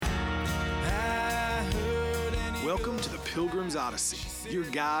Welcome to the Pilgrim's Odyssey, your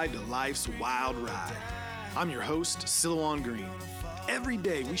guide to life's wild ride. I'm your host, Silouan Green. Every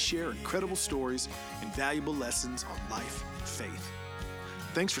day we share incredible stories and valuable lessons on life and faith.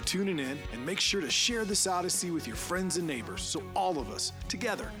 Thanks for tuning in, and make sure to share this Odyssey with your friends and neighbors so all of us,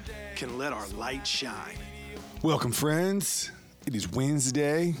 together, can let our light shine. Welcome, friends. It is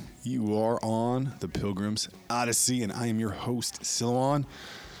Wednesday. You are on the Pilgrim's Odyssey, and I am your host, Silouan.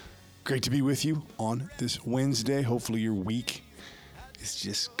 Great to be with you on this Wednesday. Hopefully your week is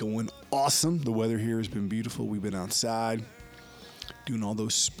just going awesome. The weather here has been beautiful. We've been outside doing all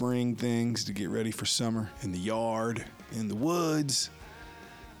those spring things to get ready for summer in the yard, in the woods.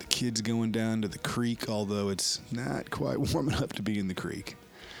 The kids going down to the creek, although it's not quite warm enough to be in the creek.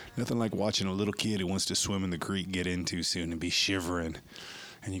 Nothing like watching a little kid who wants to swim in the creek get in too soon and be shivering.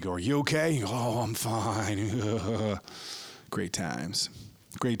 And you go, "Are you okay?" "Oh, I'm fine." Great times.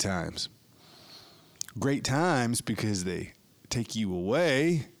 Great times. Great times because they take you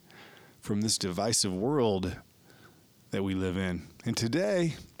away from this divisive world that we live in. And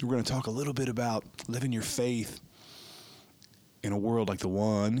today, we're going to talk a little bit about living your faith in a world like the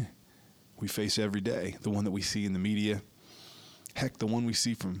one we face every day, the one that we see in the media, heck, the one we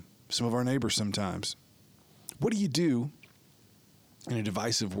see from some of our neighbors sometimes. What do you do in a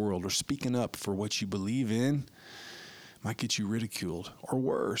divisive world, or speaking up for what you believe in might get you ridiculed, or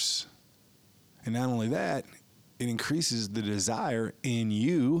worse? And not only that, it increases the desire in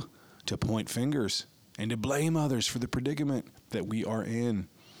you to point fingers and to blame others for the predicament that we are in.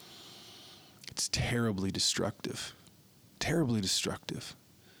 It's terribly destructive. Terribly destructive.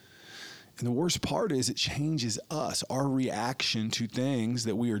 And the worst part is it changes us, our reaction to things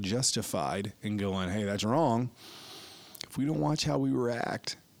that we are justified in going, "Hey, that's wrong." If we don't watch how we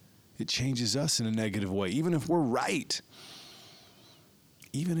react, it changes us in a negative way, even if we're right.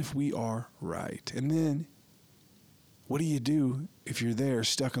 Even if we are right. And then, what do you do if you're there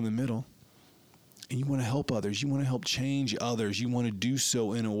stuck in the middle and you want to help others? You want to help change others. You want to do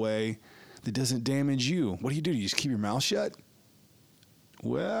so in a way that doesn't damage you. What do? You just keep your mouth shut?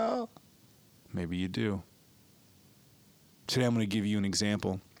 Well, maybe you do. Today I'm going to give you an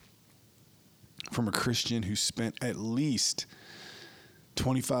example from a Christian who spent at least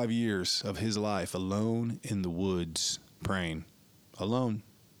 25 years of his life alone in the woods praying. Alone,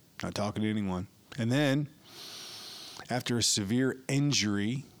 not talking to anyone. And then, after a severe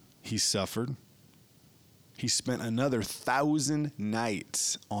injury he suffered, he spent another 1,000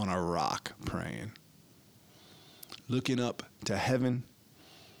 nights on a rock praying. Looking up to heaven,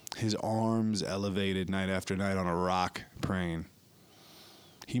 his arms elevated night after night on a rock praying.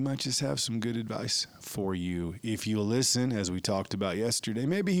 He might just have some good advice for you if you listen, as we talked about yesterday.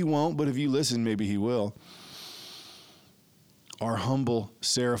 Maybe he won't, but if you listen, maybe he will. Our humble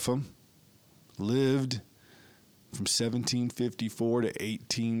Seraphim lived from 1754 to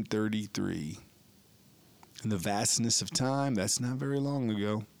 1833. In the vastness of time, that's not very long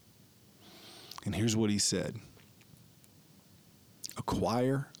ago. And here's what he said: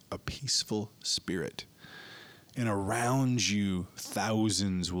 "Acquire a peaceful spirit, and around you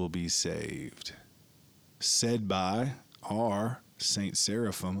thousands will be saved." Said by our Saint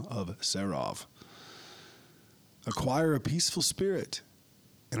Seraphim of Sarov. Acquire a peaceful spirit,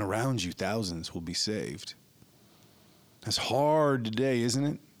 and around you thousands will be saved. That's hard today, isn't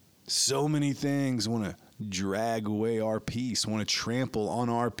it? So many things want to drag away our peace, want to trample on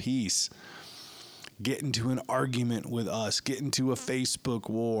our peace, get into an argument with us, get into a Facebook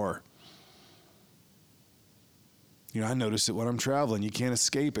war. I notice it when I'm traveling. You can't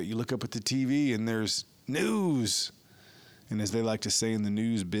escape it. You look up at the TV and there's news. And as they like to say in the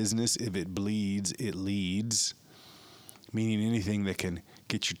news business, if it bleeds, it leads. Meaning anything that can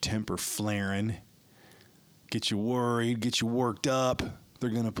get your temper flaring, get you worried, get you worked up, they're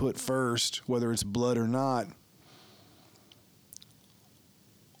going to put first, whether it's blood or not.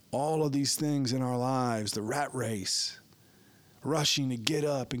 All of these things in our lives, the rat race, rushing to get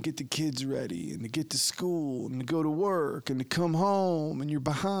up and get the kids ready and to get to school and to go to work and to come home, and you're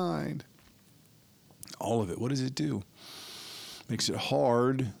behind. All of it, what does it do? Makes it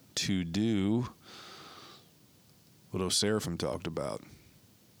hard to do what those Seraphim talked about.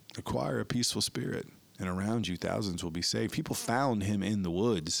 Acquire a peaceful spirit, and around you thousands will be saved. People found him in the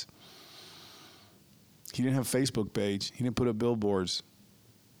woods. He didn't have a Facebook page. He didn't put up billboards.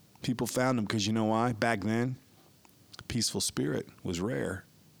 People found him because you know why? Back then, a peaceful spirit was rare.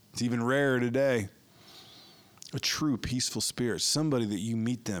 It's even rarer today. A true peaceful spirit, somebody that you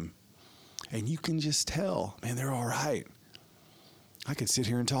meet them and you can just tell, man, they're all right. I could sit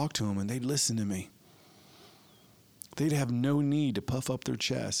here and talk to them and they'd listen to me. They'd have no need to puff up their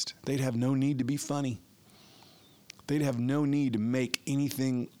chest. They'd have no need to be funny. They'd have no need to make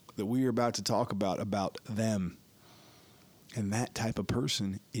anything that we are about to talk about them. And that type of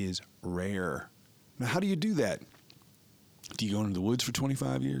person is rare. Now, how do you do that? Do you go into the woods for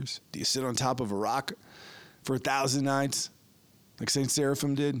 25 years? Do you sit on top of a rock for 1,000 nights like St.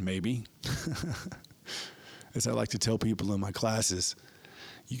 Seraphim did? Maybe. As I like to tell people in my classes,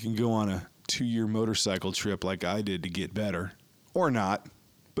 you can go on a 2-year motorcycle trip like I did to get better. Or not,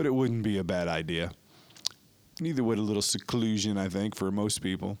 but it wouldn't be a bad idea. Neither would a little seclusion, I think, for most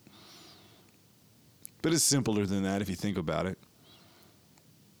people. But it's simpler than that if you think about it.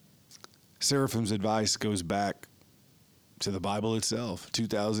 Seraphim's advice goes back to the Bible itself,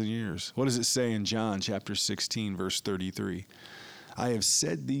 2,000 years. What does it say in John chapter 16, verse 33? I have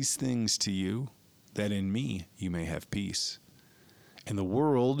said these things to you, that in me you may have peace. In the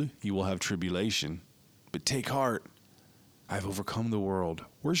world you will have tribulation, but take heart, I have overcome the world.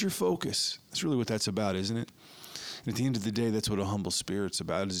 Where's your focus? That's really what that's about, isn't it? And at the end of the day, that's what a humble spirit's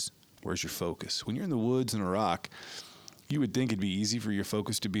about, is where's your focus? When you're in the woods in a rock, you would think it'd be easy for your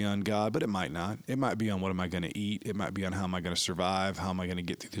focus to be on God, but it might not. It might be on what am I going to eat. It might be on how am I going to survive? How am I going to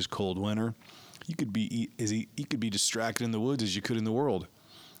get through this cold winter? You could be distracted in the woods as you could in the world.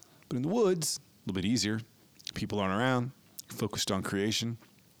 But in the woods, a little bit easier. People aren't around. You're focused on creation.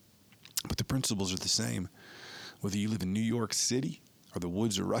 But the principles are the same. Whether you live in New York City or the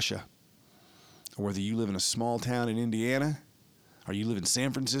woods of Russia, or whether you live in a small town in Indiana, or you live in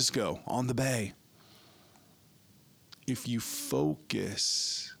San Francisco on the bay, if you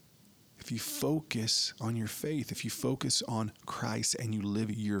focus on your faith, if you focus on Christ and you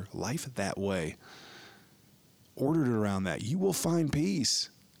live your life that way, ordered around that, you will find peace.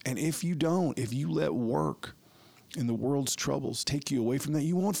 And if you don't, if you let work and the world's troubles take you away from that,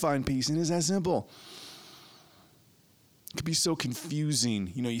 you won't find peace. And it's that simple. It can be so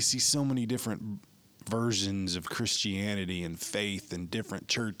confusing. You know, you see so many different versions of Christianity and faith and different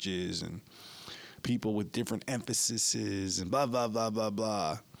churches and people with different emphases and blah, blah, blah, blah,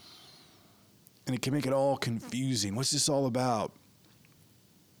 blah. And it can make it all confusing. What's this all about?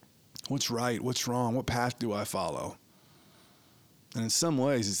 What's right? What's wrong? What path do I follow? And in some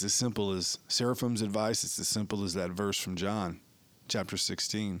ways, it's as simple as Seraphim's advice. It's as simple as that verse from John, chapter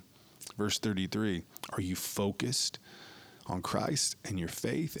 16, verse 33. Are you focused on Christ and your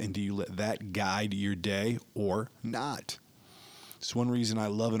faith? And do you let that guide your day or not? It's one reason I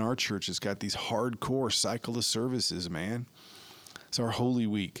love in our church. It's got these hardcore cycle of services, man. It's our Holy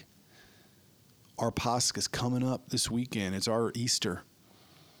Week. Our Pascha's coming up this weekend. It's our Easter.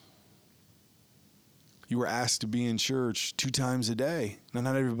 You were asked to be in church 2 times a day. Now,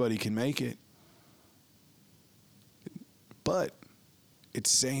 not everybody can make it. But it's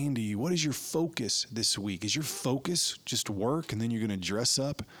saying to you, what is your focus this week? Is your focus just work and then you're going to dress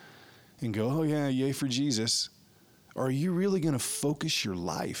up and go, oh yeah, yay for Jesus? Or are you really going to focus your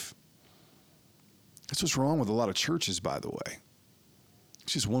life? That's what's wrong with a lot of churches, by the way.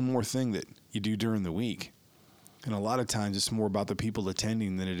 It's just one more thing that you do during the week. And a lot of times it's more about the people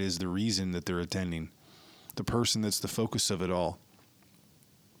attending than it is the reason that they're attending. The person that's the focus of it all.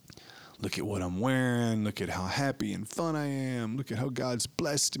 Look at what I'm wearing. Look at how happy and fun I am. Look at how God's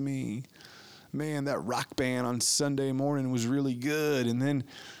blessed me. Man, that rock band on Sunday morning was really good. And then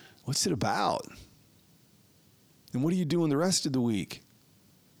what's it about? And what are you doing the rest of the week?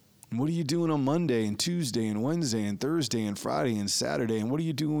 And what are you doing on Monday and Tuesday and Wednesday and Thursday and Friday and Saturday? And what are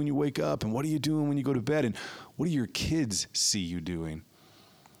you doing when you wake up? And what are you doing when you go to bed? And what do your kids see you doing?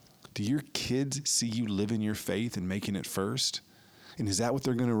 Do your kids see you living your faith and making it first? And is that what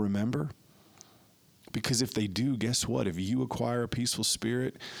they're going to remember? Because if they do, guess what? If you acquire a peaceful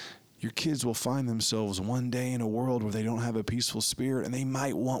spirit, your kids will find themselves one day in a world where they don't have a peaceful spirit, and they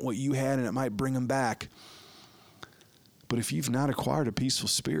might want what you had, and it might bring them back. But if you've not acquired a peaceful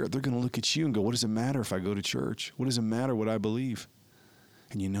spirit, they're going to look at you and go, what does it matter if I go to church? What does it matter what I believe?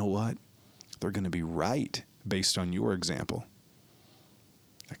 And you know what? They're going to be right based on your example.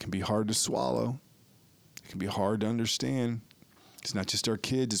 That can be hard to swallow. It can be hard to understand. It's not just our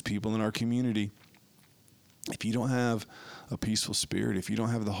kids, it's people in our community. If you don't have a peaceful spirit, if you don't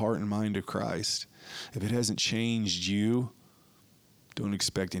have the heart and mind of Christ, if it hasn't changed you, don't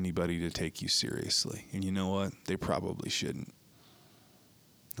expect anybody to take you seriously. And you know what? They probably shouldn't.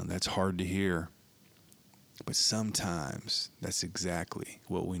 And that's hard to hear. But sometimes that's exactly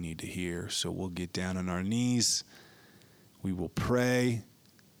what we need to hear. So we'll get down on our knees. We will pray.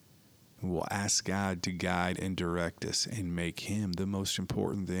 We will ask God to guide and direct us and make Him the most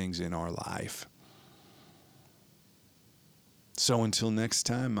important things in our life. So until next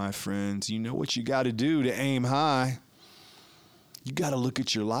time, my friends, you know what you got to do to aim high. You got to look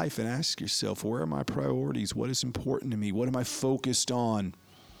at your life and ask yourself, where are my priorities? What is important to me? What am I focused on?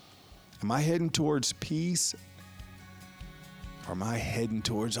 Am I heading towards peace? Or am I heading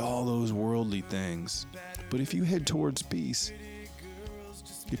towards all those worldly things? But if you head towards peace,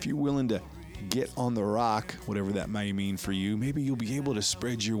 if you're willing to get on the rock, whatever that may mean for you, maybe you'll be able to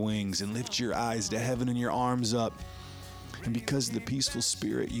spread your wings and lift your eyes to heaven and your arms up. And because of the peaceful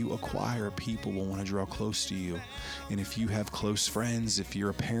spirit you acquire, people will want to draw close to you. And if you have close friends, if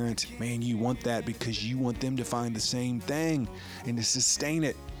you're a parent, man, you want that because you want them to find the same thing and to sustain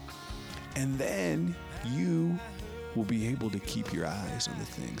it. And then you will be able to keep your eyes on the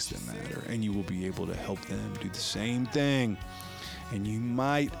things that matter, and you will be able to help them do the same thing. And you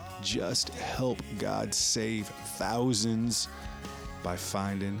might just help God save thousands by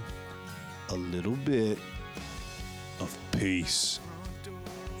finding a little bit of peace.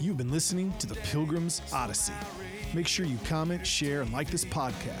 You've been listening to the Pilgrim's Odyssey. Make sure you comment, share, and like this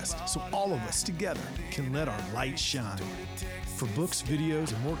podcast so all of us together can let our light shine. For books,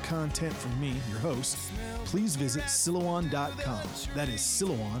 videos, and more content from me, your host, please visit Silouan.com. That is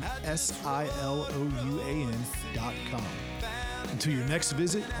Silouan, Silouan.com. Until your next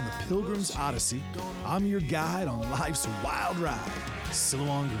visit on the Pilgrim's Odyssey, I'm your guide on life's wild ride,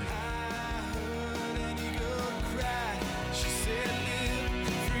 Silouan Green.